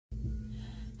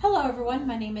Hello everyone,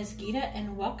 my name is Geeta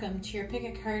and welcome to your pick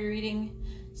a card reading.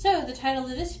 So the title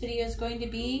of this video is going to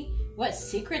be, what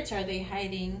secrets are they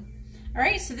hiding?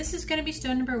 Alright, so this is going to be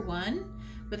stone number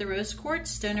 1 with the rose quartz,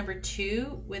 stone number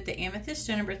 2 with the amethyst,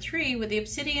 stone number 3 with the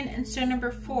obsidian, and stone number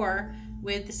 4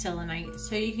 with the selenite.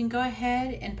 So you can go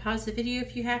ahead and pause the video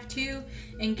if you have to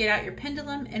and get out your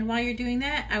pendulum. And while you're doing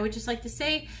that, I would just like to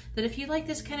say that if you like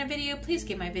this kind of video, please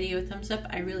give my video a thumbs up.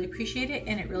 I really appreciate it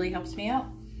and it really helps me out.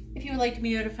 If you would like to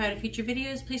be notified of future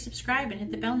videos, please subscribe and hit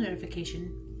the bell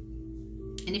notification.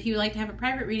 And if you would like to have a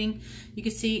private reading, you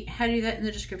can see how to do that in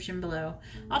the description below.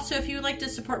 Also, if you would like to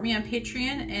support me on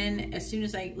Patreon, and as soon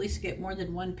as I at least get more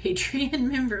than one Patreon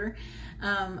member,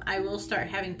 I will start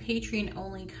having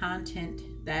Patreon-only content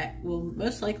that will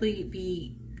most likely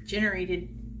be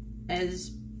generated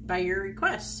by your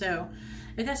request. So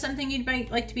if that's something you'd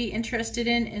like to be interested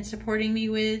in supporting me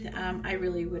with, I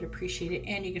really would appreciate it.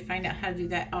 And you can find out how to do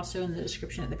that also in the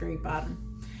description at the very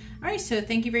bottom. All right, so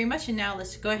thank you very much. And now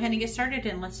let's go ahead and get started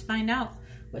and let's find out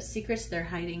what secrets they're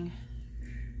hiding.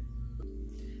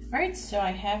 All right, so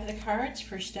I have the cards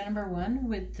for stone number 1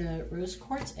 with the rose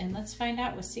quartz, and let's find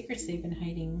out what secrets they've been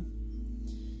hiding.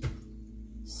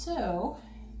 So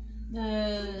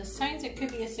the signs that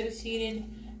could be associated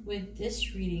with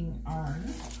this reading are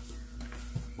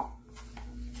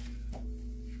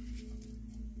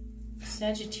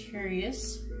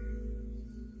Sagittarius,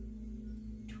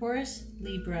 Taurus,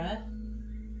 Libra,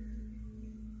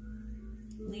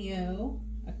 Leo,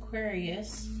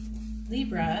 Aquarius,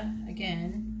 Libra,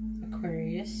 again,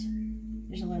 Aquarius.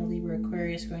 There's a lot of Libra,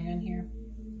 Aquarius going on here.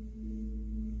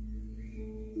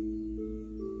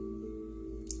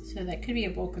 So that could be a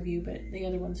bulk of you, but the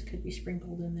other ones could be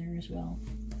sprinkled in there as well.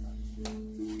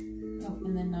 Oh,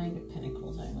 and the Nine of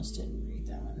Pentacles. I almost didn't read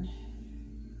that one.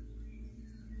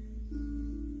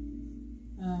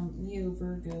 Leo,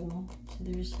 Virgo. So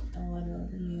there's a lot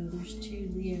of Leo. There's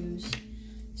 2 Leos.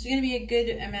 There's going to be a good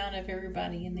amount of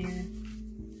everybody in there.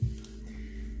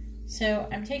 So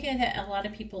I'm taking that a lot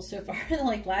of people so far,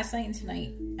 like last night and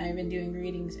tonight, I've been doing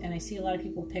readings and I see a lot of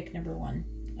people pick number 1.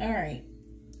 All right.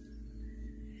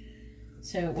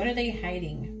 So what are they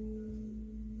hiding?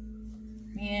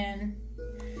 Man,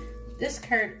 this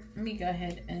card, let me go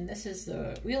ahead, and this is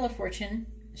the Wheel of Fortune,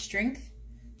 Strength,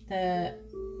 the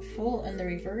Fool in the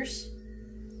reverse,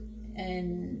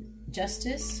 and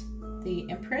Justice, the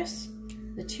Empress,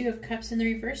 the 2 of Cups in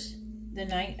the reverse, the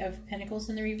Knight of Pentacles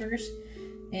in the reverse,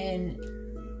 and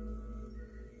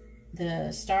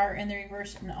the Star in the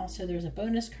reverse, and also there's a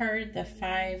bonus card, the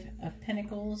 5 of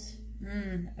Pentacles.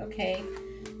 Okay.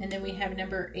 And then we have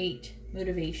number 8,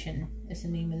 Motivation is the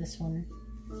name of this one.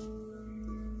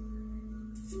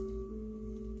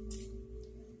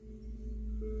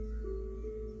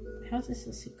 How's this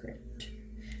a secret?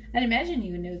 I'd imagine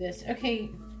you would know this. Okay.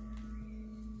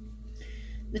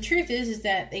 The truth is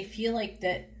that they feel like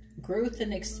that growth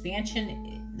and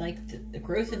expansion, like the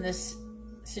growth in this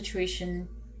situation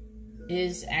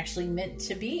is actually meant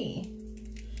to be,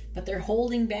 but they're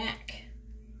holding back.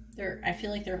 I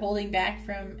feel like they're holding back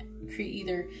from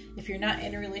either, if you're not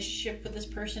in a relationship with this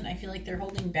person, I feel like they're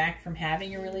holding back from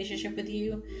having a relationship with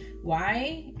you.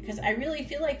 Why? Because I really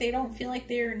feel like they don't feel like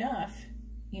they're enough,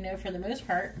 you know, for the most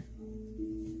part.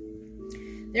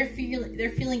 They're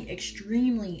feeling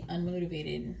extremely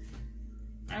unmotivated.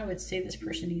 I would say this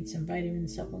person needs some vitamin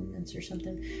supplements or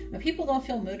something. When people don't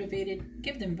feel motivated,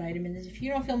 give them vitamins. If you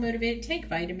don't feel motivated, take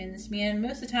vitamins, man.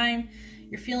 Most of the time,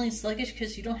 you're feeling sluggish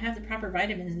because you don't have the proper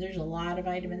vitamins. And there's a lot of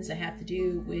vitamins that have to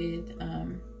do with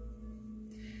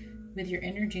your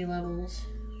energy levels.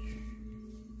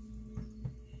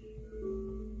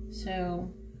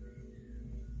 So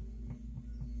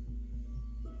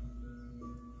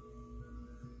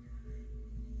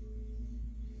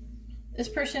this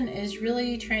person is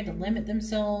really trying to limit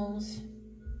themselves.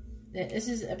 This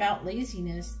is about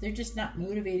laziness. They're just not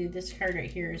motivated. This card right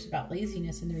here is about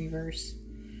laziness in the reverse.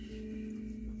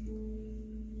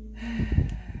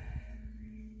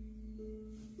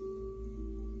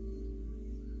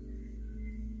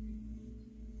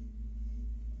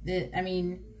 The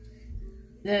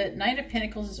Knight of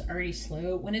Pentacles is already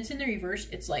slow. When it's in the reverse,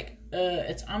 it's like,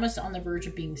 it's almost on the verge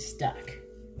of being stuck.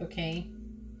 Okay?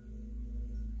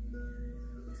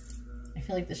 I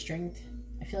feel like the Strength.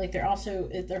 I feel like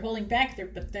they're holding back there,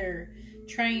 but they're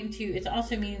trying to, it's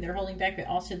also meaning they're holding back, but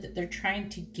also that they're trying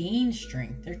to gain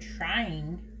strength. They're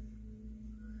trying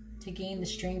to gain the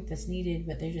strength that's needed,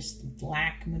 but they just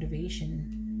lack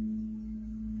motivation.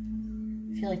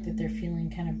 I feel like that they're feeling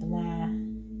kind of blah.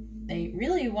 They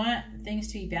really want things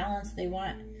to be balanced. They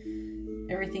want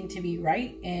everything to be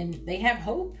right, and they have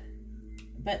hope,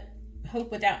 but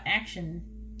hope without action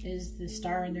is the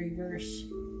Star in the reverse.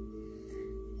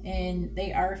 And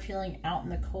they are feeling out in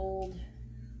the cold.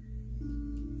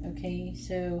 Okay,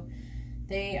 so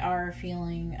they are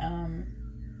feeling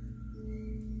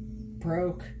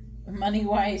broke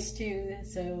money-wise too.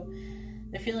 So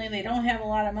they're feeling they don't have a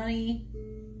lot of money.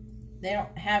 They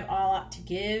don't have a lot to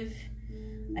give.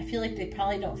 I feel like they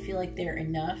probably don't feel like they're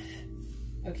enough.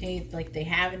 Okay, like they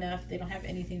have enough. They don't have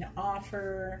anything to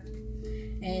offer.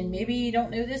 And maybe you don't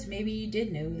know this. Maybe you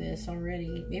did know this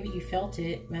already. Maybe you felt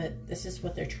it, but this is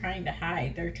what they're trying to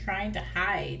hide. They're trying to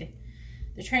hide.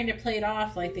 They're trying to play it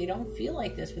off like they don't feel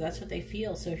like this, but that's what they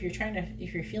feel. So if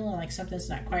you're feeling like something's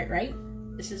not quite right,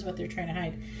 this is what they're trying to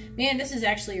hide. Man, this is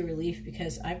actually a relief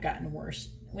because I've gotten worse.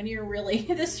 When you're really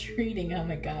this reading, oh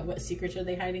my God, what secrets are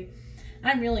they hiding?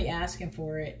 I'm really asking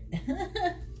for it.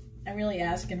 I'm really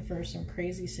asking for some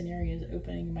crazy scenarios,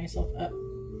 opening myself up.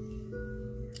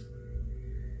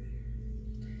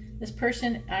 This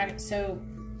person, so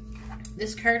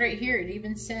this card right here, it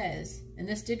even says, and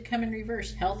this did come in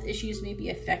reverse, health issues may be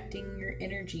affecting your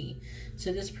energy.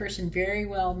 So this person very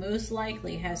well, most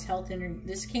likely has health energy.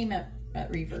 This came up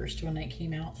reversed when it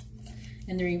came out.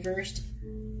 And the reversed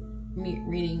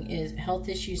reading is health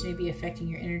issues may be affecting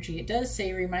your energy. It does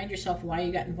say remind yourself why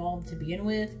you got involved to begin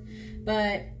with,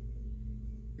 but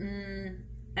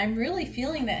I'm really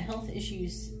feeling that health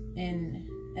issues, and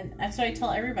that's what I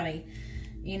tell everybody.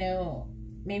 You know,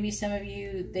 maybe some of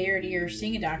you, they already are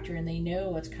seeing a doctor and they know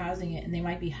what's causing it, and they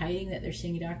might be hiding that they're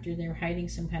seeing a doctor. They're hiding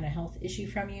some kind of health issue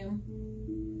from you.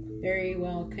 Very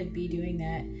well could be doing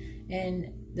that,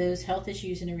 and those health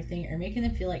issues and everything are making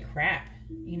them feel like crap.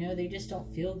 You know, they just don't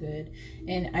feel good.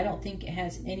 And I don't think it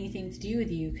has anything to do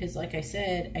with you, because like I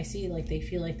said, I see like they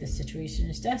feel like the situation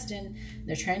is destined.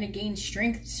 They're trying to gain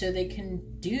strength so they can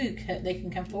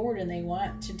come forward, and they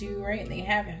want to do right, and they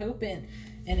have hope and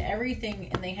everything,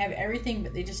 and they have everything,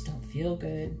 but they just don't feel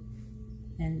good.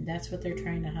 And that's what they're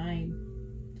trying to hide.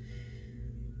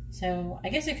 So I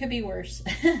guess it could be worse.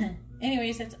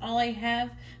 Anyways, that's all I have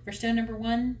for stone number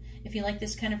 1. If you like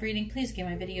this kind of reading, please give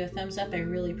my video a thumbs up. I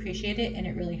really appreciate it, and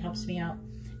it really helps me out.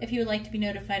 If you would like to be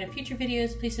notified of future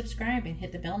videos, please subscribe and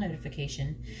hit the bell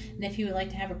notification. And if you would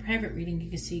like to have a private reading, you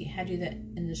can see how to do that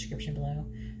in the description below.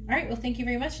 All right, well, thank you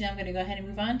very much. Now I'm going to go ahead and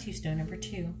move on to stone number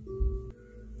 2.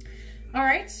 All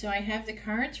right, so I have the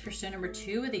cards for stone number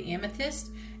 2 with the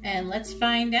amethyst, and let's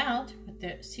find out what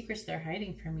the secrets they're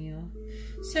hiding from you.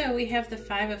 So we have the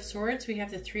 5 of Swords, we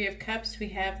have the 3 of Cups, we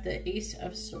have the Ace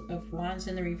of Wands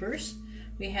in the reverse,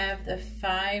 we have the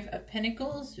 5 of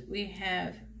Pentacles, we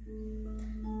have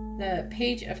the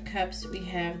Page of Cups, we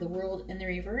have the World in the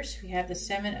reverse, we have the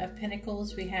 7 of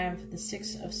Pentacles, we have the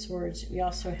 6 of Swords, we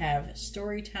also have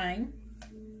Story Time,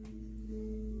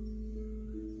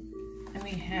 and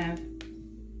we have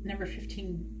number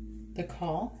 15, the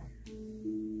Call.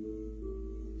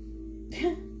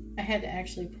 I had to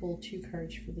actually pull 2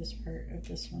 cards for this part of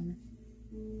this one.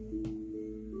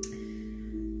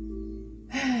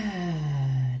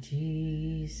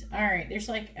 Jeez. Alright, there's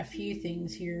like a few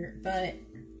things here, but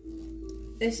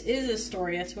this is a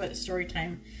story. That's what Story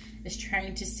Time is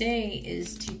trying to say,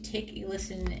 is to take a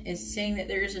listen, is saying that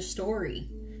there is a story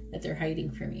that they're hiding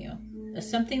from you.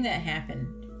 Something that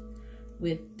happened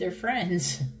with their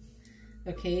friends.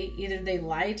 Okay, either they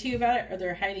lied to you about it or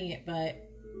they're hiding it, but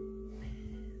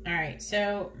alright,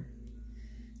 so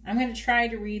I'm going to try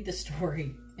to read the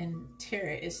story, and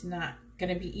Tara, it's not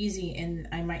going to be easy, and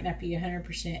I might not be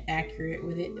 100% accurate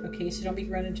with it. Okay, so don't be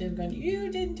running to them going,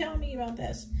 you didn't tell me about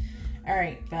this.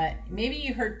 Alright, but maybe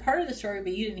you heard part of the story,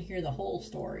 but you didn't hear the whole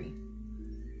story.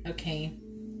 Okay.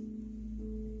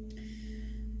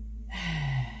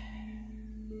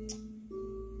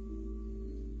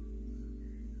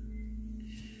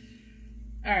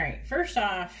 Alright, first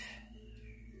off,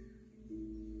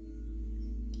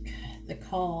 the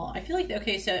call. I feel like,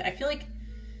 okay, so I feel like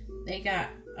they got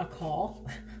a call.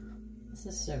 This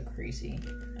is so crazy.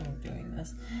 I'm doing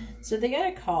this. So they got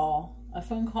a call, a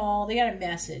phone call. They got a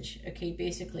message. Okay,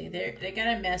 basically, they got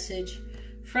a message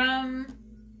from,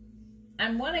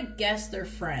 I want to guess, their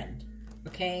friend.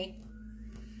 Okay,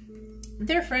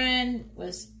 their friend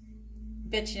was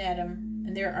bitching at them,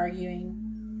 and they're arguing,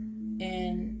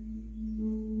 and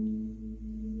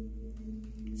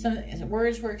some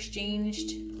words were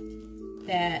exchanged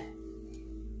that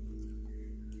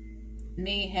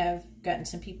may have gotten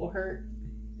some people hurt.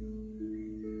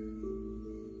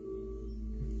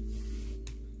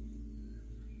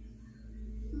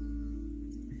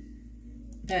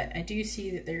 But I do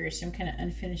see that there is some kind of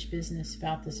unfinished business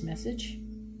about this message.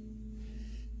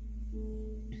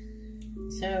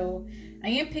 So I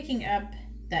am picking up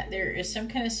that there is some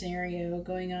kind of scenario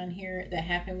going on here that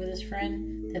happened with this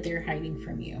friend that they're hiding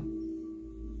from you.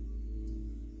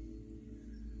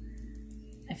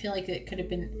 I feel like it could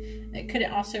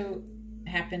have also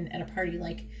happened at a party,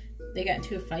 like they got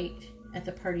into a fight at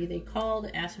the party. They called,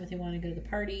 asked them if they wanted to go to the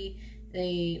party.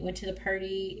 They went to the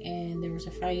party and there was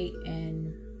a fight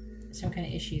and some kind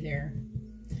of issue there.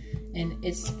 And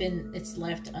it's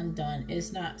left undone.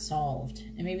 It's not solved.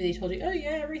 And maybe they told you, oh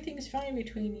yeah, everything's fine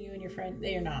between you and your friend.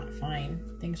 They are not fine.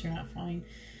 Things are not fine.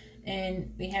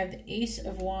 And we have the Ace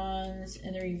of Wands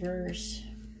in the reverse.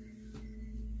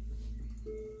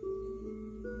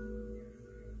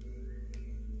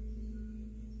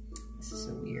 This is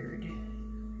a weird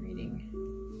reading.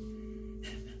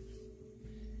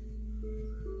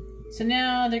 So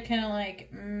now they're kind of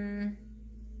like,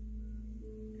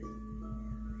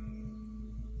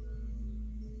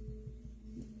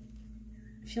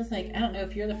 feels like, I don't know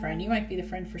if you're the friend. You might be the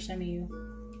friend for some of you.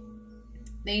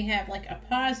 They have like a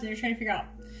pause and they're trying to figure out,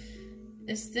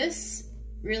 is this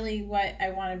really what I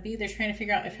want to be? They're trying to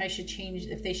figure out if they should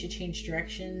change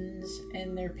directions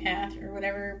in their path or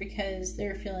whatever, because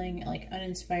they're feeling like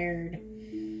uninspired,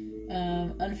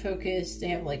 unfocused. They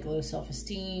have like low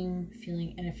self-esteem,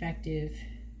 feeling ineffective,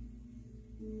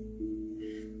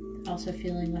 also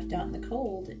feeling left out in the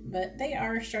cold, but they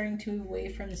are starting to move away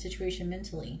from the situation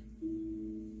mentally.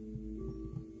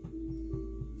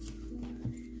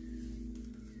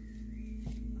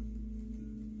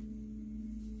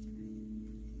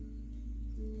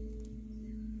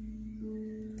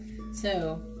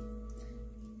 So,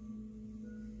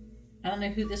 I don't know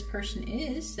who this person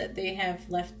is that they have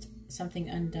left something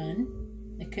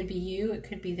undone. It could be you, it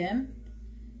could be them.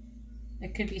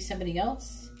 It could be somebody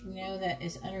else, you know, that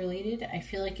is unrelated. I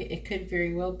feel like it could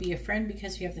very well be a friend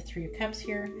because we have the Three of Cups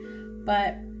here.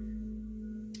 But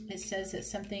it says that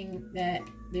something that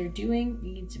they're doing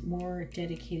needs more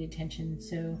dedicated attention.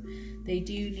 So they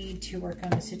do need to work on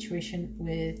the situation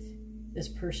with this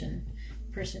person.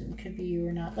 Person could be you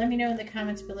or not. Let me know in the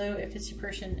comments below if it's your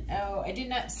person. Oh, I did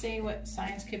not say what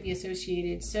signs could be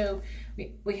associated. So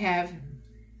we have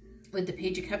with the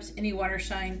Page of Cups, any water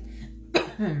sign.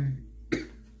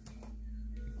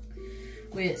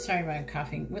 Sorry about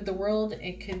coughing. With the World,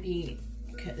 it could be,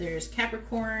 there's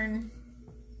Capricorn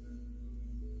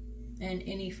and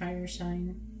any fire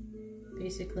sign,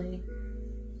 basically.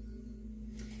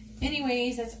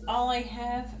 Anyways, that's all I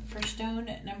have for stone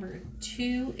number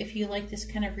 2. If you like this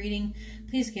kind of reading,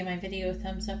 please give my video a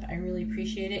thumbs up. I really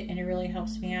appreciate it, and it really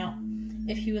helps me out.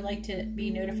 If you would like to be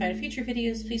notified of future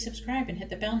videos, please subscribe and hit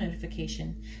the bell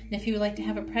notification. And if you would like to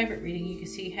have a private reading, you can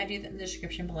see how to do that in the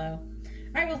description below.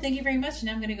 All right, well, thank you very much.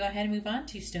 Now I'm going to go ahead and move on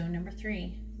to stone number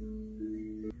 3.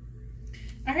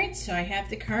 All right, so I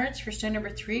have the cards for stone number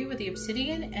 3 with the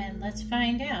obsidian, and let's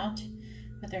find out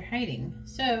what they're hiding.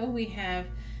 So we have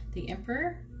the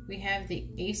Emperor, we have the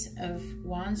Ace of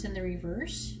Wands in the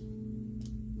reverse,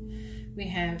 we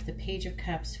have the Page of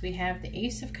Cups, we have the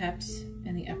Ace of Cups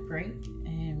in the upright,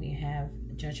 and we have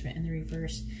Judgment in the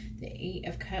reverse, the 8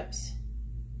 of Cups.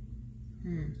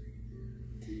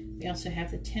 We also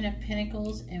have the 10 of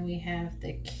Pentacles, and we have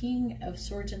the King of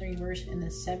Swords in the reverse and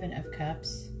the 7 of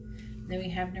Cups. Then we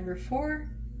have number 4,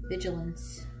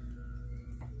 Vigilance.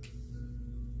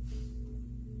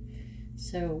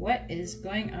 So what is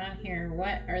going on here?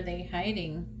 What are they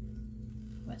hiding?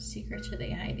 What secrets are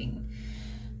they hiding?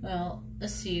 Well,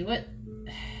 let's see. What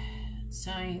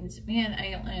signs? Man,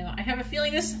 I don't know. I have a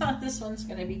feeling this one's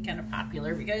going to be kind of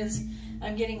popular because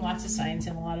I'm getting lots of signs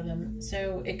in a lot of them.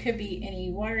 So it could be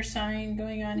any water sign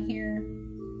going on here.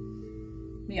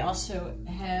 We also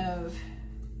have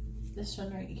this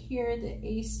one right here, the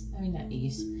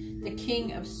the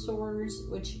King of Swords,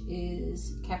 which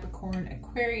is Capricorn,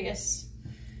 Aquarius.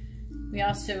 We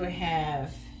also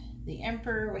have the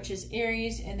Emperor, which is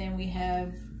Aries, and then we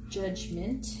have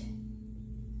Judgment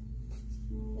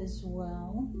as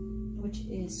well, which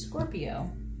is Scorpio.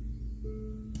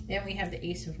 Then we have the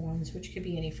Ace of Wands, which could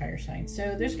be any fire sign.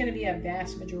 So there's going to be a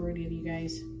vast majority of you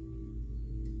guys.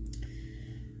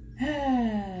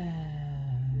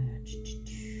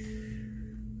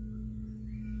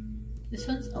 This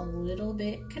one's a little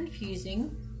bit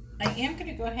confusing. I am going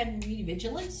to go ahead and read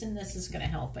Vigilance, and this is going to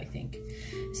help, I think.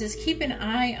 It says, keep an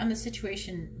eye on the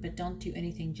situation, but don't do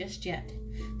anything just yet.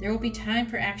 There will be time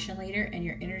for action later, and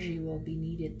your energy will be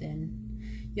needed then.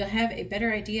 You'll have a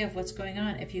better idea of what's going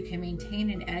on if you can maintain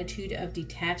an attitude of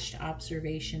detached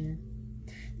observation.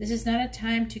 This is not a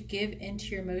time to give into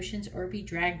your emotions or be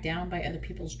dragged down by other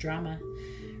people's drama.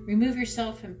 Remove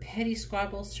yourself from petty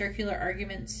squabbles, circular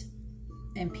arguments,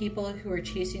 and people who are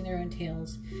chasing their own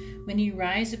tails. When you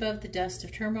rise above the dust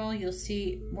of turmoil, you'll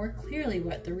see more clearly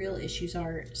what the real issues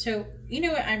are. So, you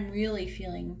know what I'm really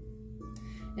feeling?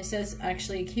 It says,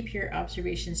 actually, keep your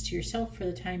observations to yourself for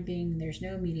the time being. There's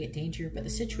no immediate danger, but the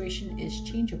situation is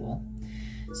changeable.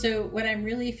 So what I'm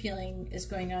really feeling is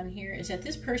going on here is that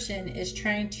this person is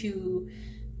trying to,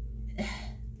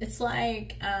 it's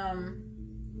like, I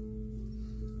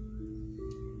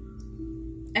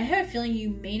have a feeling you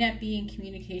may not be in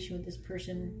communication with this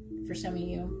person for some of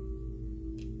you.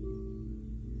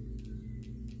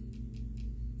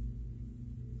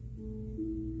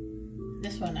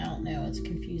 This one, I don't know. It's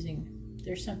confusing.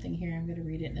 There's something here. I'm going to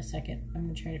read it in a second. I'm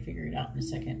going to try to figure it out in a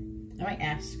second. I might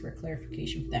ask for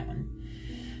clarification for that one.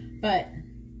 But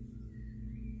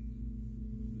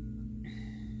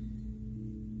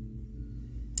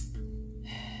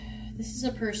this is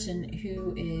a person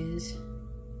who is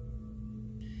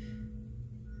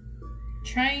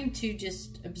trying to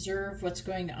just observe what's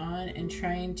going on and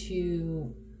trying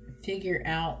to figure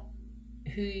out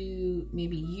who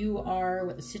maybe you are,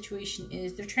 what the situation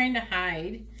is. They're trying to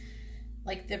hide.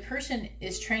 Like, the person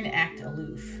is trying to act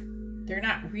aloof. They're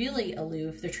not really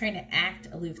aloof. They're trying to act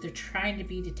aloof. They're trying to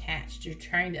be detached. They're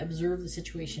trying to observe the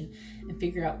situation and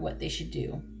figure out what they should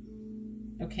do.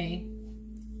 Okay?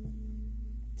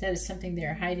 That is something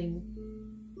they're hiding.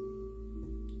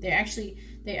 They're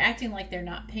acting like they're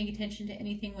not paying attention to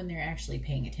anything when they're actually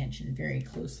paying attention very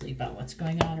closely about what's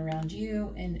going on around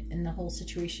you and in the whole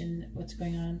situation, what's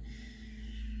going on.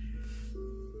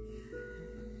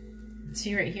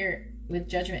 See right here with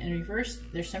judgment in reverse,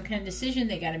 there's some kind of decision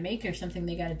they got to make or something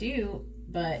they got to do,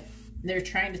 but they're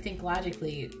trying to think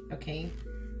logically, okay?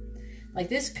 Like,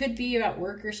 this could be about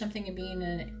work or something,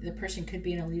 and the person could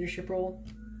be in a leadership role,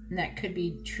 and that could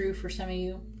be true for some of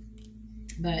you.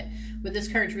 But what this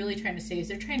card's really trying to say is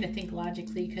they're trying to think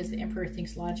logically, because the Emperor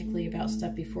thinks logically about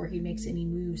stuff before he makes any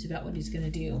moves about what he's going to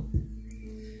do.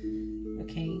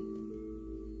 Okay?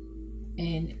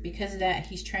 And because of that,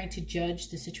 he's trying to judge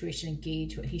the situation and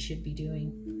gauge what he should be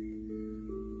doing.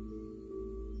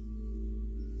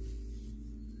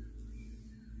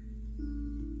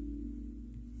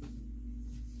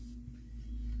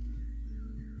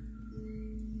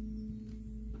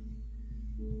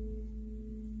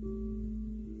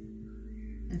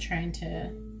 Trying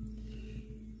to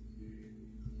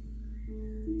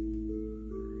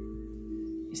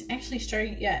it's actually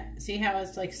starting, yeah, see how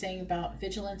it's like saying about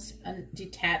vigilance,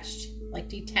 detached, like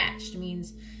detached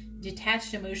means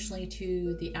detached emotionally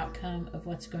to the outcome of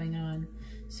what's going on.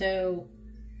 So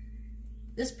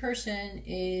this person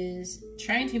is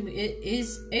trying to,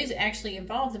 is actually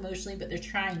involved emotionally, but they're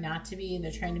trying not to be, and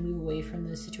they're trying to move away from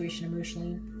the situation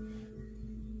emotionally.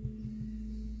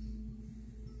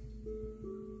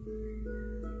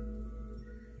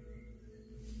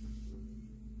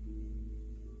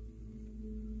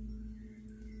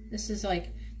 This is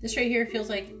like, this right here feels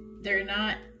like they're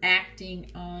not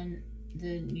acting on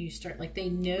the new start. Like, they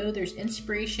know there's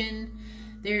inspiration,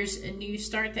 there's a new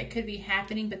start that could be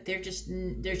happening, but they're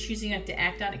choosing not to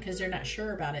act on it because they're not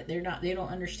sure about it. They don't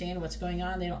understand what's going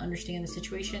on. They don't understand the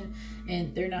situation,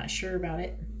 and they're not sure about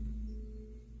it.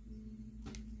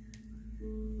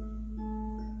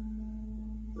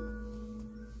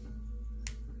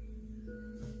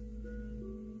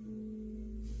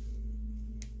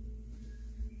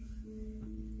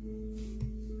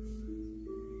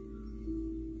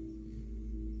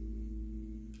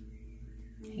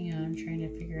 I'm trying to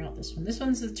figure out this one. This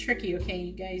one's tricky, okay?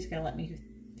 You guys gotta let me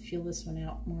feel this one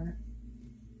out more.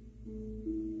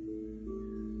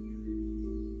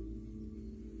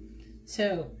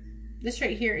 So, this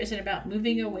right here isn't about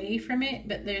moving away from it,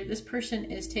 but this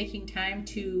person is taking time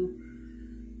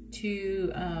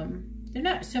they're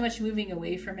not so much moving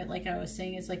away from it, like I was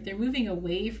saying. It's like they're moving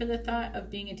away for the thought of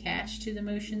being attached to the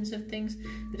emotions of things.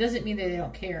 It doesn't mean that they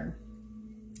don't care.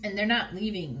 And they're not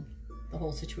leaving the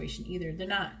whole situation either. They're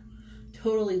not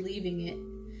totally leaving it.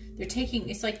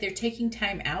 It's like they're taking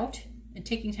time out and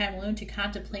taking time alone to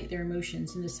contemplate their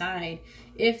emotions and decide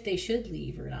if they should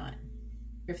leave or not.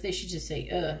 Or if they should just say,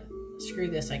 screw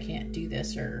this, I can't do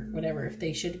this, or whatever. If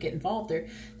they should get involved, they're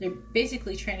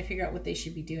basically trying to figure out what they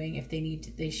should be doing. If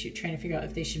trying to figure out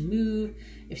if they should move,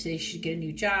 if they should get a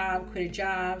new job, quit a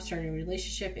job, start a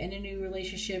relationship, end a new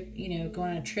relationship, go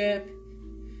on a trip.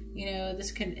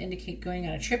 This can indicate going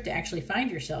on a trip to actually find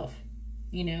yourself,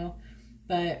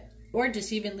 or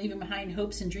just even leaving behind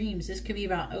hopes and dreams. This could be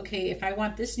about, okay, if I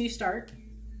want this new start.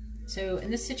 So in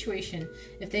this situation,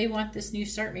 if they want this new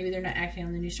start, maybe they're not acting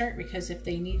on the new start, because if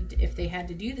they had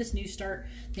to do this new start,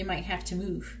 they might have to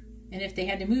move. And if they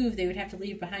had to move, they would have to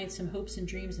leave behind some hopes and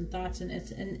dreams and thoughts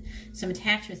and some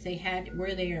attachments they had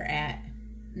where they are at.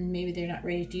 And maybe they're not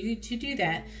ready to do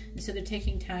that. And so they're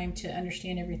taking time to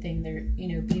understand everything. They're,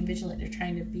 being vigilant. They're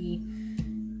trying to be,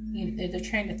 they're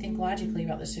trying to think logically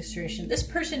about the situation. This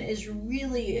person is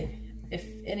really, if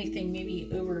anything, maybe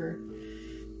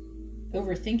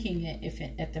overthinking it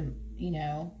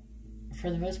for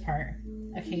the most part.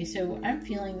 Okay, so I'm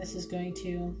feeling this is going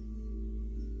to,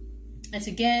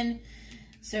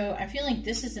 so I feel like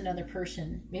this is another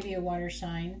person, maybe a water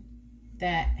sign,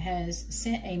 that has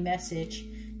sent a message,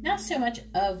 not so much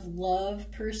of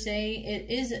love per se.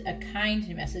 It is a kind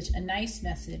message, a nice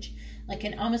message,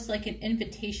 almost like an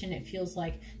invitation. It feels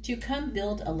like to come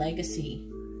build a legacy,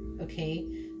 okay,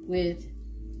 with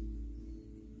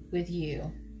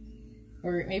you,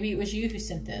 or maybe it was you who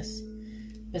sent this,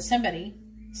 but somebody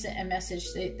sent a message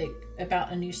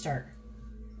about a new start,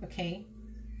 okay,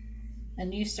 a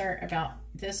new start about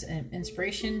this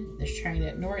inspiration. They're trying to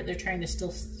ignore it. They're trying to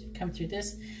still come through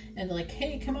this, and they're like,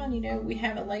 hey, come on, we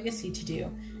have a legacy to do,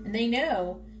 and they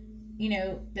know,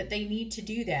 that they need to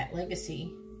do that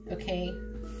legacy, okay,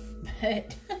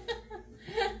 but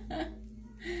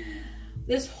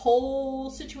this whole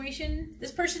situation,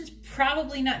 this person's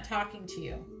probably not talking to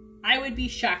you. I would be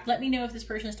shocked. Let me know if this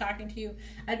person is talking to you.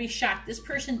 I'd be shocked. This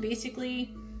person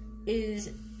basically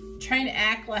is trying to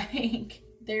act like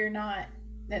they're not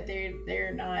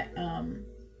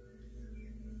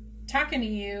talking to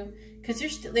you, because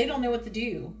they don't know what to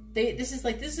do.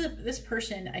 This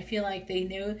person, I feel like they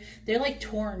know, they're like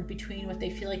torn between what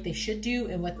they feel like they should do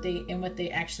and what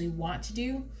they actually want to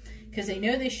do, because they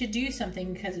know they should do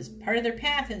something because it's part of their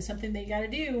path and something they got to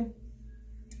do.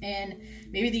 And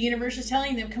maybe the universe is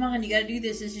telling them, come on, you got to do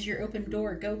this. This is your open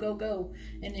door. Go, go, go.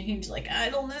 And then he's like, I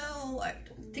don't know. I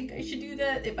don't think I should do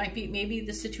that. It might be, maybe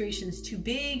the situation's too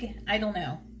big. I don't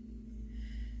know.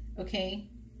 Okay.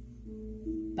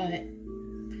 But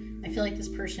I feel like this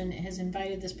person has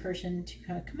invited this person to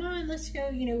kind of, come on, let's go.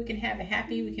 We can have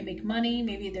we can make money.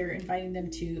 Maybe they're inviting them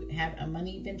to have a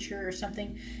money venture or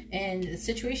something. And the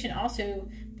situation also,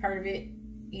 part of it,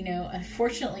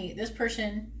 unfortunately, this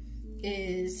person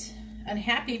is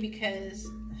unhappy because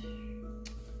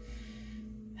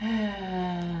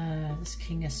this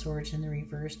King of Swords in the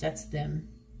reverse, that's them.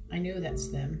 I know that's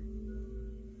them.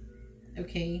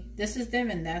 Okay, this is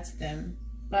them and that's them.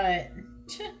 But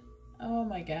oh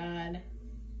my God.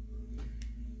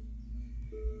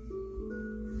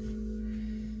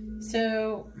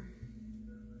 So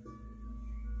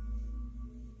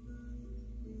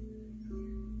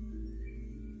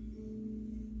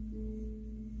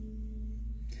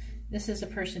this is a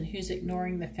person who's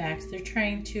ignoring the facts. They're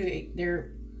trying to,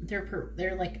 they're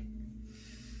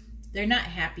not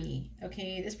happy.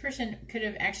 Okay, this person could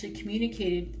have actually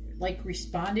communicated,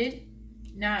 responded,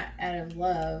 not out of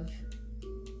love,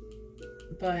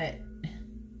 but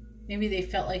maybe they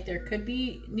felt like there could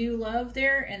be new love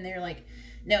there, and they're like,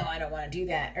 no, I don't want to do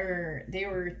that. Or they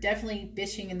were definitely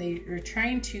bitching, and they were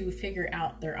trying to figure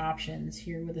out their options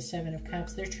here with the Seven of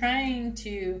Cups. They're trying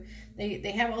to,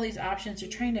 they have all these options. They're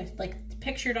trying to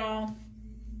picture it all.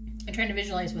 They're trying to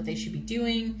visualize what they should be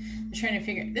doing. They're trying to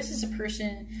figure, this is a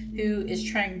person who is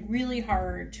trying really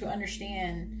hard to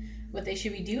understand what they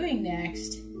should be doing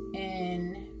next.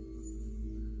 And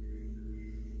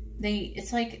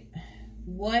it's like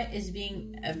what is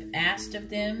being asked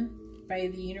of them by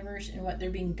the universe and what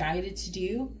they're being guided to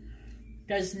do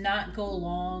does not go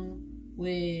along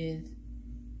with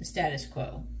the status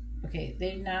quo. Okay,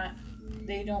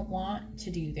 they don't want to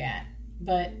do that,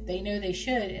 but they know they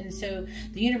should, and so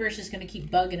the universe is going to keep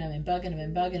bugging them and bugging them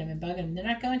and bugging them and bugging them. They're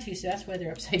not going to, so that's why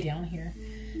they're upside down here.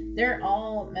 They're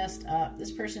all messed up.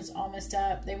 This person's all messed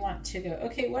up. They want to go,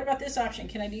 okay, what about this option?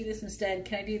 Can I do this instead?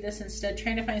 Can I do this instead?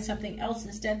 Trying to find something else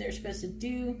instead they're supposed to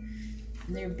do.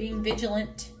 And they're being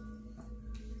vigilant.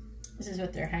 This is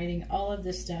what they're hiding. All of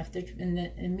this stuff.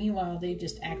 And meanwhile, they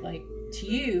just act like, to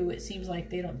you, it seems like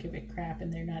they don't give a crap,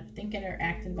 and they're not thinking or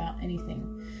acting about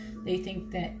anything. They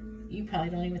think that you probably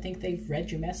don't even think they've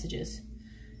read your messages.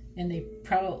 And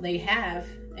they have,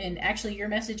 and actually your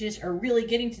messages are really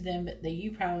getting to them, but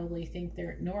you probably think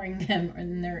they're ignoring them,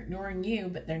 and they're ignoring you,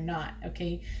 but they're not.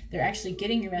 Okay, they're actually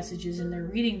getting your messages, and they're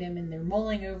reading them, and they're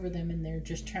mulling over them, and they're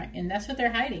just trying, and that's what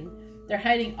they're hiding. They're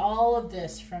hiding all of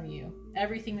this from you.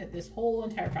 Everything that this whole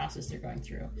entire process they're going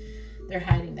through, they're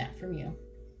hiding that from you.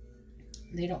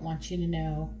 They don't want you to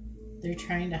know. They're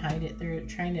trying to hide it. They're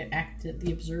trying to act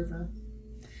the observer.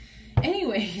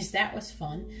 Anyways, that was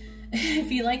fun.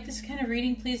 If you like this kind of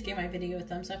reading, please give my video a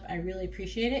thumbs up. I really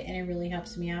appreciate it, and it really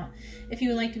helps me out. If you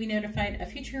would like to be notified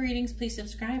of future readings, please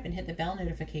subscribe and hit the bell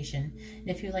notification. And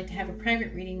if you would like to have a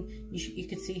private reading, you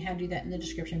can see how to do that in the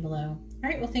description below. All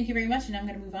right, well, thank you very much, and I'm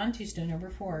going to move on to stone number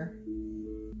 4.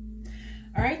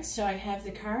 All right, so I have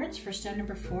the cards for stone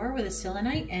number 4 with a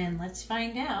selenite, and let's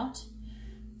find out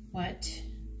what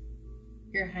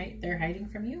they're hiding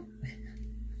from you.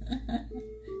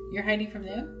 You're hiding from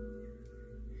them?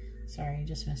 Sorry,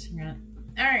 just messing around.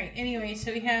 All right, anyway,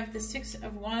 so we have the 6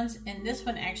 of Wands, and this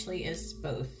one actually is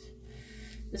both.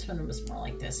 This one was more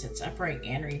like this. It's upright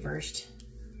and reversed.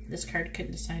 This card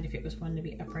couldn't decide if it was one to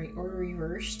be upright or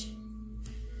reversed,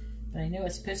 but I know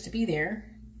it's supposed to be there.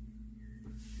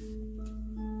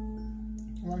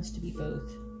 It wants to be both.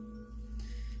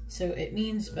 So it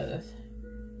means both.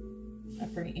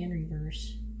 Upright and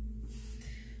reverse.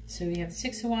 So we have the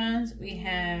 6 of Wands, we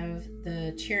have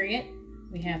the Chariot,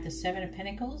 we have the 7 of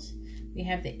Pentacles, we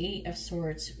have the 8 of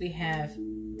Swords, we have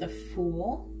the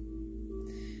Fool,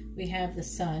 we have the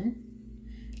Sun,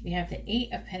 we have the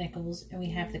 8 of Pentacles, and we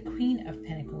have the Queen of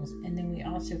Pentacles. And then we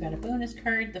also got a bonus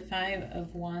card, the 5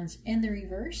 of Wands in the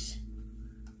reverse.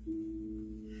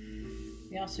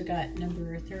 We also got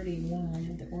number 31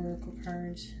 of the Oracle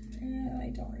cards. I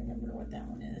don't remember what that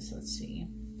one is. Let's see.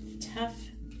 Tough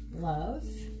Love.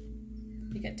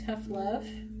 We got Tough Love.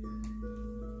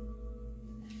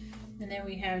 And then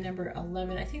we have number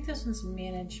 11. I think this one's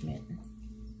Management.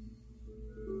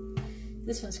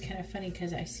 This one's kind of funny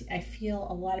because I feel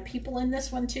a lot of people in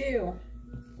this one too.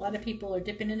 A lot of people are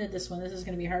dipping into this one. This is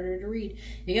going to be harder to read.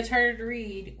 It gets harder to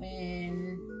read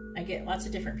when I get lots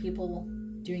of different people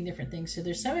doing different things. So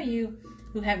there's some of you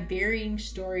who have varying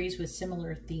stories with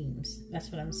similar themes. That's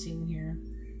what I'm seeing here.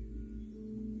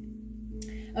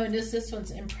 Oh, and this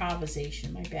one's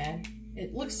Improvisation. My bad.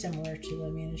 It looks similar to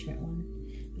the Management one.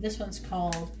 But this one's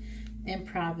called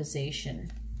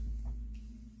Improvisation.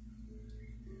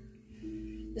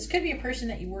 This could be a person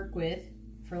that you work with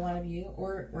for a lot of you,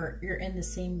 or you're in the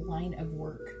same line of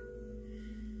work.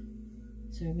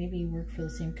 So maybe you work for the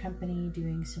same company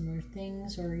doing similar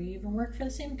things, or you even work for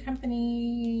the same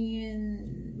company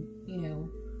and, you know,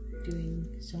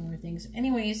 doing similar things.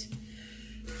 Anyways,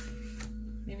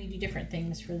 maybe do different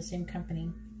things for the same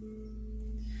company.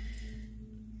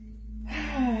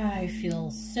 I feel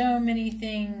so many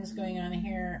things going on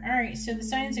here. All right, so the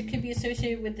signs that could be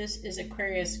associated with this is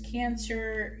Aquarius,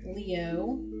 Cancer,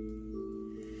 Leo,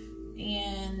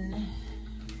 and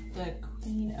the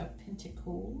Queen of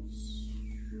Pentacles.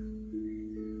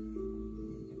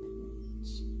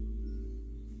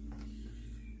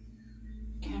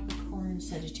 Capricorn,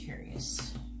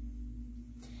 Sagittarius.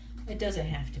 It doesn't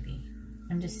have to be.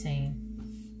 I'm just saying.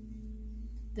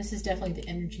 This is definitely the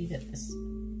energy that this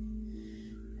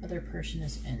other person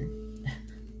is in.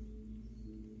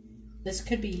 This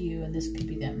could be you and this could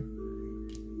be them.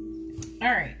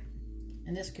 All right.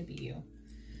 And this could be you.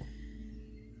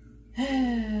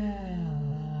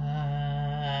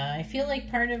 I feel like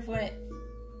part of what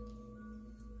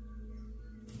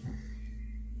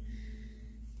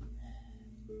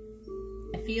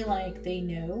I feel like they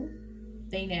know,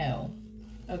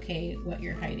 okay, what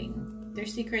you're hiding. Their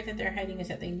secret that they're hiding is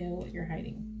that they know what you're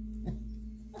hiding.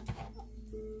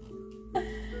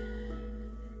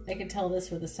 I can tell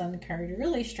this with the Sun card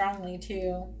really strongly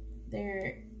too.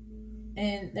 They're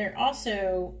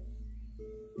also,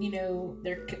 you know,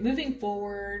 they're moving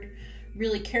forward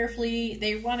really carefully.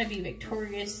 They want to be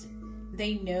victorious.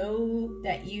 They know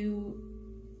that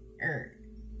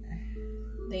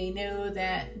they know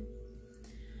that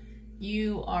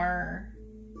you are,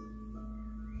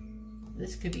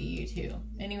 this could be you too.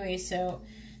 Anyway, so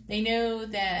they know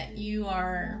that you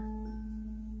are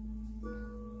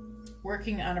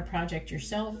working on a project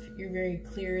yourself. You're very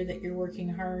clear that you're working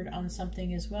hard on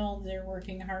something as well. They're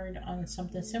working hard on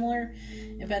something similar,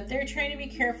 but they're trying to be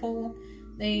careful.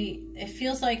 It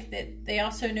feels like that they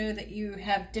also know that you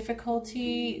have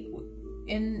difficulty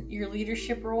in your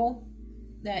leadership role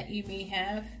that you may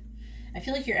have. I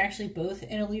feel like you're actually both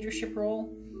in a leadership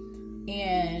role,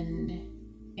 and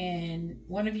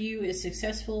one of you is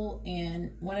successful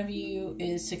and one of you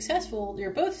is successful.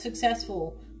 You're both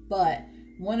successful, but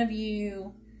one of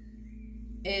you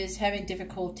is having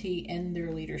difficulty in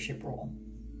their leadership role.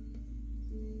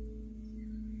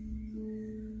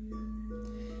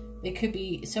 It could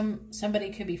be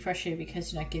somebody could be frustrated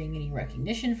because they're not getting any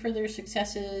recognition for their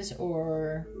successes,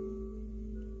 or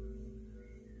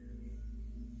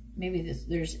maybe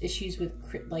there's issues with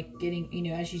like getting, you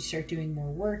know, as you start doing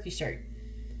more work, you start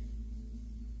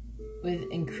with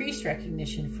increased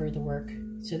recognition for the work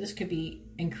So this could be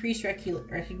increased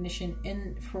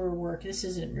recognition for work. This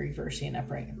isn't reversing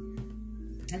upright.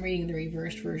 I'm reading the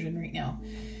reversed version right now.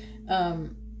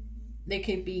 They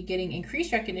could be getting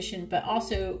increased recognition, but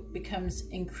also becomes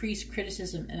increased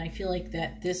criticism. And I feel like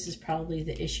that this is probably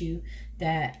the issue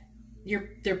that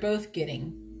they're both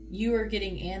getting. You are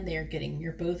getting and they're getting.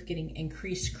 You're both getting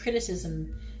increased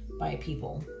criticism by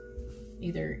people,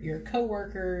 either your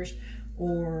coworkers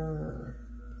or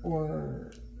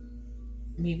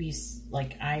maybe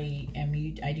like I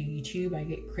do YouTube. I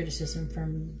get criticism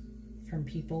from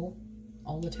people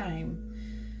all the time.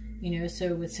 You know,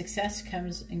 so with success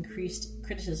comes increased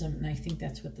criticism, and I think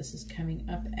that's what this is coming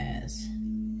up as.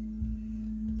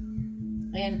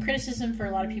 And criticism for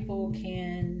a lot of people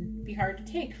can be hard to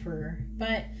take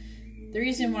but the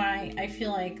reason why I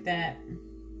feel like that,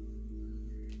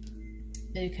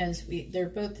 because you're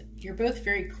both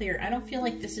very clear. I don't feel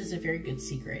like this is a very good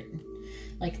secret.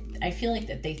 Like, I feel like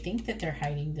that they think that they're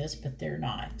hiding this, but they're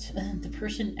not. The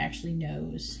person actually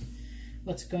knows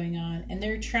what's going on, and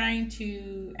they're trying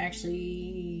to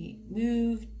actually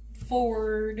move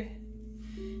forward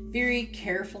very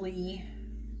carefully,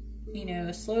 you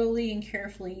know, slowly and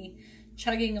carefully,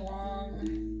 chugging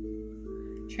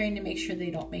along, trying to make sure they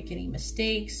don't make any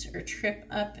mistakes or trip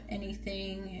up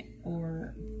anything,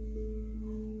 or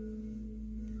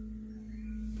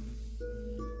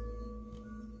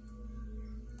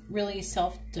really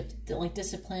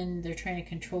disciplined. They're trying to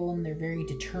control them. They're very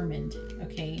determined.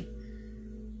 Okay,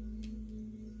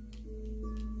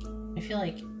 I feel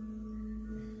like,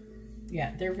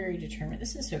 yeah, they're very determined.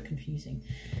 This is so confusing.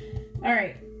 All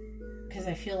right, because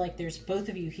I feel like there's both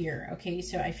of you here. Okay,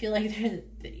 so I feel like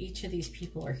each of these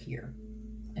people are here,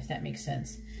 if that makes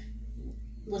sense,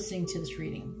 listening to this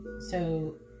reading.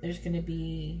 So there's going to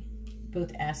be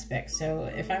both aspects. So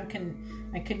if I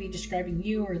could be describing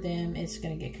you or them, it's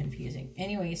going to get confusing.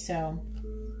 Anyway, so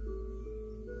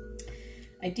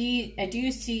I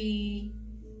do see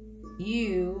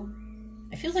you.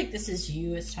 It feels like this is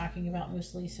you it's talking about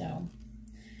mostly. So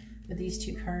with these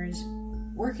two cards,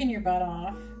 working your butt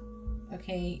off.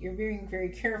 Okay, you're being very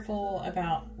careful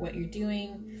about what you're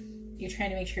doing. You're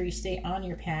trying to make sure you stay on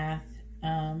your path.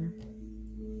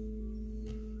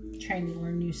 Trying to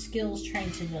learn new skills,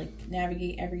 trying to like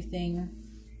navigate everything.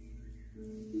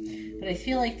 But I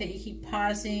feel like that you keep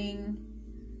pausing.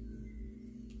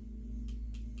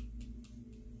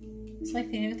 It's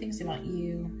like they know things about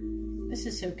you. This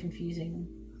is so confusing.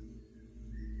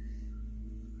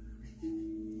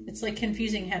 It's like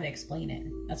confusing how to explain it.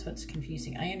 That's what's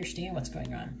confusing. I understand what's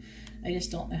going on. I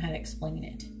just don't know how to explain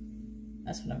it.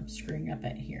 That's what I'm screwing up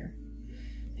at here.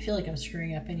 I feel like I'm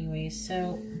screwing up anyway,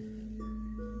 so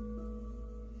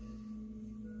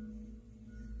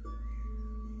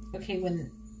okay,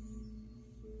 when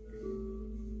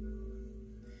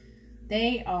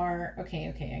they are, okay,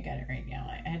 I got it right now.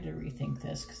 I had to rethink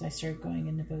this because I started going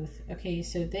into both. Okay,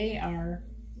 so they are,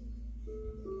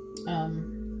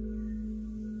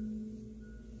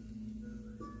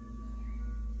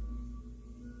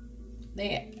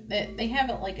 they have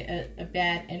like a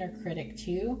bad inner critic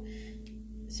too.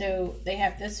 So they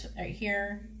have this right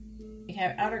here. We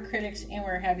have outer critics and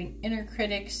we're having inner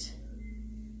critics.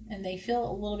 And they feel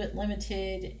a little bit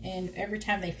limited, and every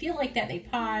time they feel like that, they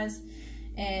pause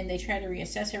and they try to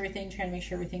reassess everything, try to make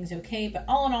sure everything's okay. But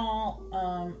all in all,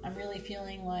 I'm really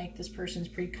feeling like this person's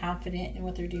pretty confident in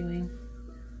what they're doing.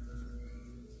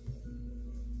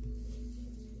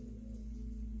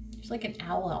 There's like an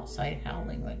owl outside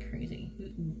howling like crazy.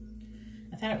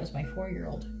 I thought it was my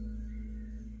 4-year-old.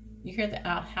 You hear the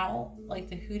owl howl, like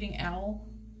the hooting owl?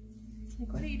 It's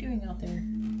like, what are you doing out there,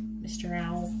 Mr.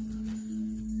 Owl?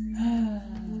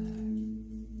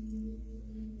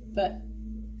 But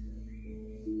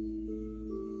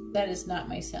that is not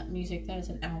my music. That is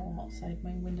an owl outside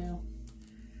my window.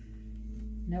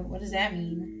 No, what does that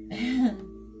mean?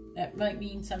 That might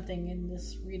mean something in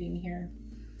this reading here.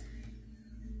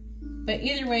 But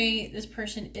either way, this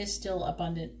person is still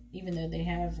abundant, even though they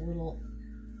have little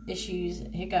issues,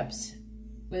 hiccups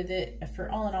with it. For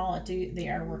all in all, they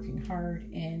are working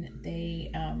hard, and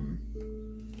they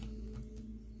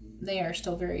are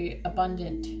still very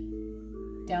abundant,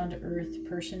 down-to-earth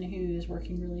person who is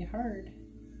working really hard.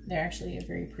 They're actually a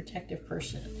very protective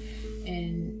person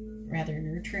and rather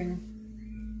nurturing.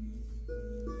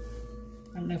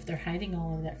 I don't know if they're hiding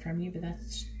all of that from you, but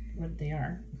that's what they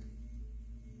are.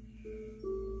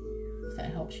 If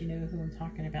that helps you know who I'm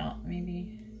talking about,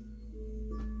 maybe.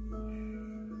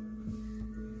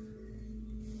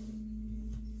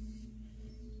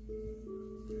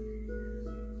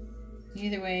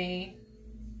 Either way,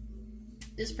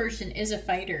 this person is a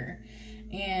fighter,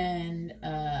 and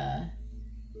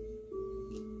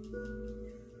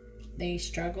they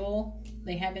struggle.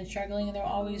 They have been struggling, and they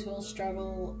always will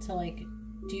struggle to like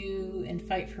do and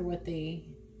fight for what they.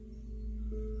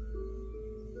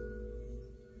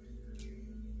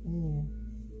 Ooh.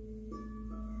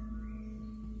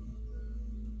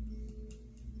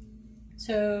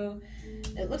 So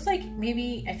it looks like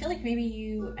maybe, I feel like maybe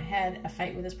you had a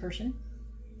fight with this person,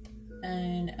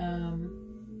 and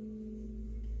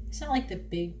it's not like the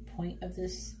big point of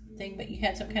this thing, but you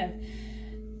had some kind of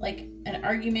like an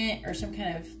argument or some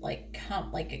kind of like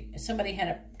somebody had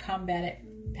a combative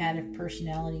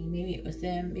personality. Maybe it was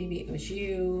them, maybe it was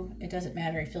you. It doesn't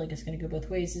matter. I feel like it's going to go both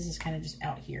ways. This is kind of just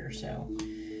out here, so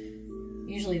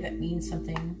usually that means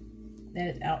something that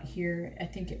is out here. I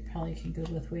think it probably can go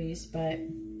both ways, but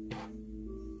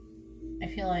I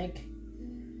feel like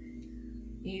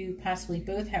you possibly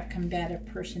both have combative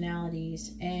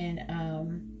personalities, and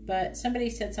but somebody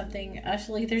said something.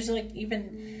 Actually, there's like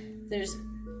even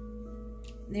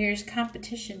there's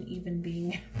competition even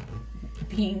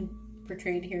being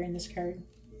portrayed here in this card,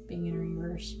 being in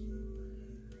reverse.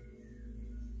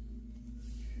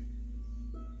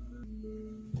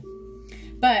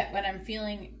 But what I'm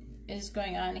feeling is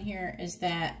going on here is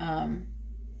that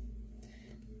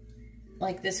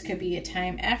like this could be a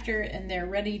time after, and they're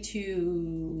ready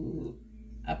to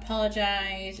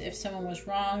apologize if someone was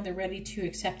wrong. They're ready to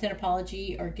accept an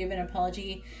apology or give an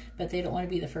apology, but they don't want to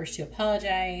be the first to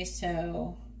apologize.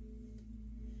 So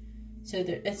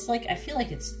it's like, I feel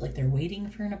like it's like they're waiting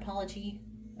for an apology.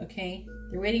 Okay,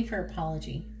 they're waiting for an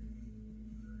apology,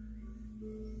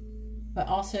 but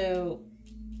also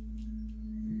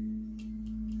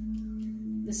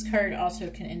this card also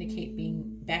can indicate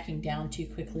backing down too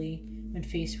quickly when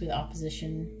faced with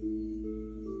opposition.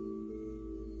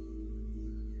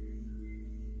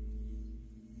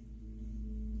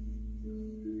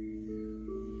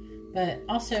 But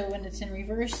also when it's in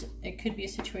reverse, it could be a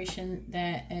situation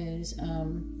that is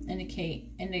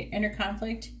indicate inner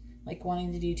conflict, like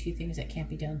wanting to do two things that can't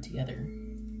be done together.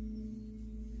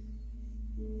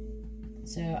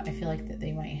 So I feel like that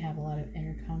they might have a lot of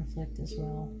inner conflict as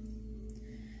well.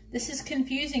 This is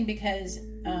confusing because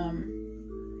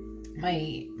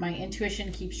my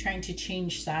intuition keeps trying to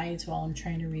change sides while I'm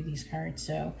trying to read these cards.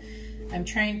 So I'm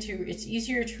trying to, it's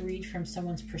easier to read from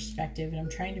someone's perspective, and I'm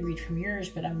trying to read from yours,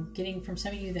 but I'm getting from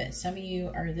some of you that some of you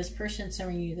are this person, some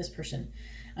of you this person.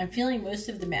 I'm feeling most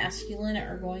of the masculine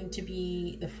are going to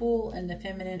be the Fool, and the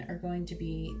feminine are going to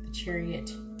be the Chariot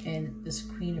and this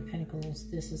Queen of Pentacles.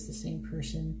 This is the same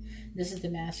person. This is the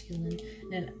masculine.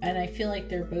 And I feel like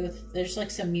they're both, there's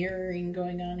like some mirroring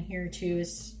going on here too.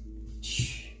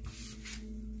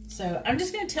 So I'm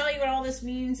just going to tell you what all this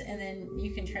means, and then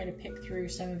you can try to pick through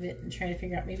some of it and try to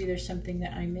figure out maybe there's something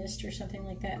that I missed or something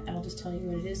like that. I'll just tell you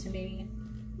what it is, and maybe...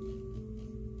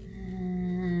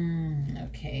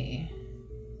 okay.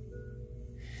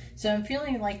 So I'm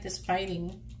feeling like this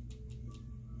fighting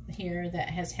here that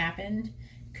has happened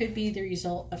could be the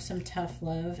result of some tough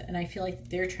love, and I feel like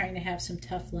they're trying to have some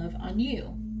tough love on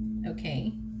you,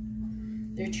 okay?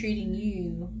 They're treating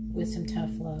you with some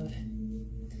tough love.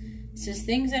 It says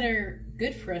things that are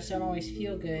good for us don't always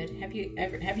feel good. Have you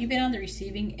been on the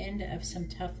receiving end of some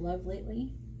tough love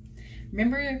lately?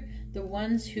 Remember, the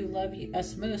ones who love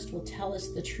us most will tell us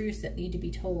the truths that need to be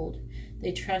told.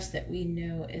 They trust that we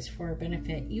know is for our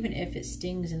benefit, even if it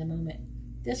stings in the moment.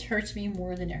 This hurts me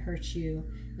more than it hurts you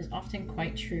is often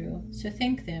quite true. So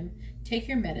thank them, take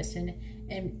your medicine,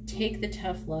 and take the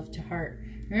tough love to heart.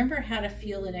 Remember how to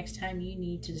feel the next time you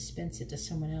need to dispense it to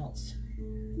someone else.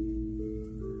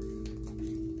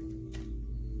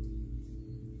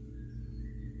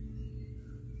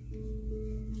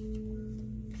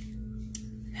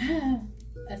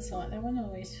 That's all. That one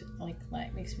always like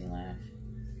makes me laugh.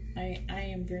 I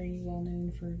am very well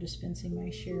known for dispensing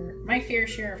my fair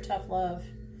share of tough love.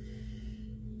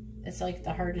 It's like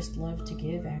the hardest love to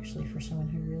give, actually, for someone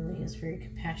who really is very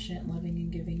compassionate, loving, and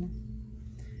giving.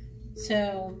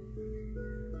 So,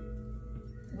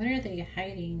 what are they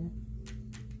hiding?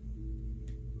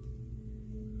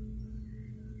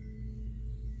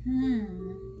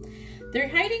 They're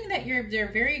hiding that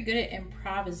they're very good at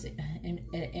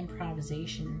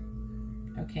improvisation.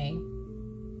 Okay.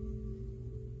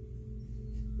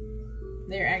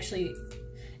 They're actually,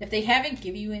 if they haven't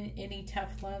given you any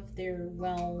tough love, they're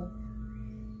well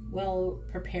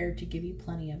prepared to give you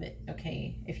plenty of it.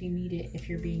 Okay. If you need it, if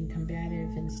you're being combative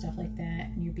and stuff like that,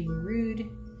 and you're being rude,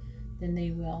 then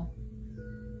they will.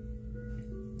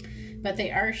 But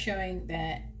they are showing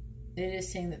that it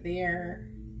is saying that they are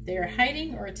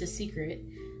hiding, or it's a secret,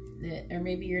 that, or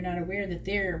maybe you're not aware that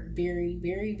they're very,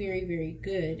 very, very, very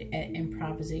good at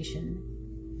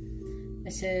improvisation.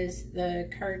 It says, the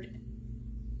card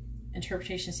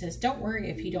interpretation says, don't worry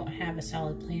if you don't have a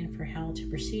solid plan for how to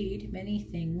proceed. Many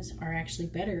things are actually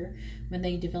better when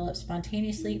they develop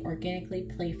spontaneously, organically,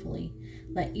 playfully.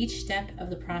 Let each step of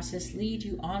the process lead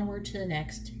you onward to the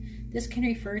next. This can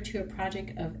refer to a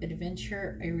project of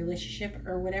adventure, a relationship,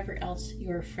 or whatever else you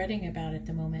are fretting about at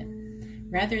the moment.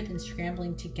 Rather than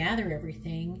scrambling to gather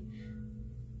everything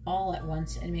all at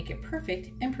once and make it perfect,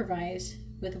 improvise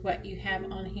with what you have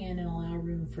on hand and allow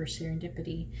room for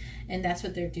serendipity. And that's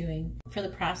what they're doing. For the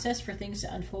process, for things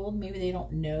to unfold, maybe they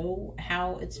don't know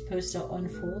how it's supposed to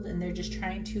unfold, and they're just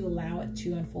trying to allow it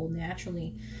to unfold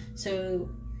naturally. So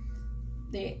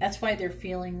that's why they're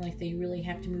feeling like they really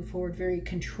have to move forward very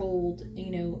controlled.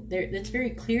 You know, it's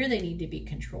very clear they need to be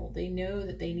controlled. They know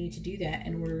that they need to do that,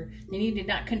 and they need to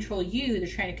not control you, they're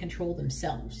trying to control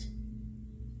themselves.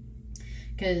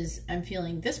 Because I'm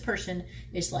feeling this person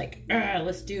is like,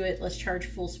 let's do it, let's charge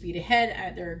full speed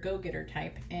ahead. They're a go-getter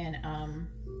type, and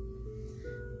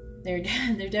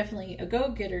they're definitely a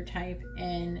go-getter type,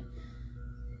 and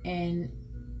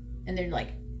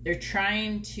they're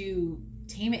trying to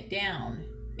tame it down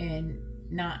and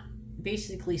not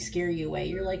basically scare you away.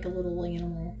 You're like a little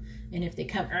animal, and if they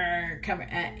come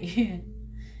at you,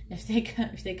 if they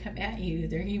come at you,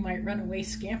 there you might run away,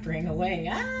 scampering away.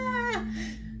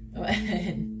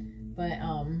 But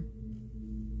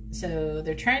so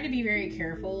they're trying to be very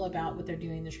careful about what they're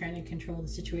doing. They're trying to control the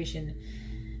situation.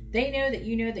 They know that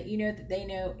you know that you know that they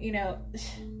know, you know,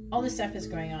 all this stuff is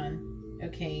going on,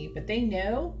 okay, but they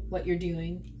know what you're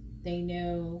doing. They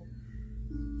know,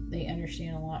 they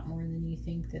understand a lot more than you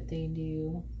think that they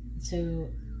do. So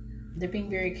they're being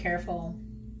very careful,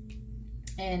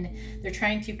 and they're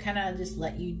trying to kind of just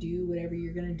let you do whatever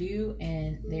you're going to do,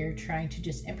 and they're trying to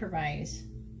just improvise.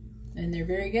 And they're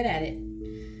very good at it.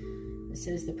 It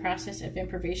says the process of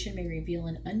improvisation may reveal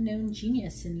an unknown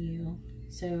genius in you.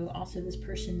 So also this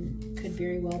person could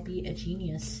very well be a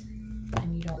genius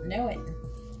and you don't know it.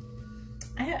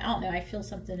 I don't know. I feel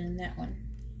something in that one.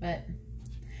 But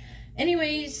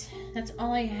anyways, that's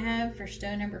all I have for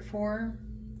stone number 4.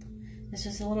 This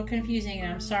is a little confusing,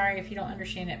 and I'm sorry if you don't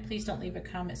understand it. Please don't leave a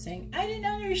comment saying, I didn't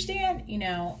understand. You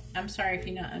know, I'm sorry if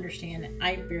you don't understand it.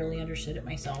 I barely understood it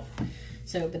myself.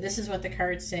 So, but this is what the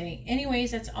cards say.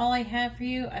 Anyways, that's all I have for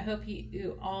you. I hope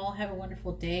you all have a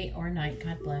wonderful day or night.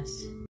 God bless.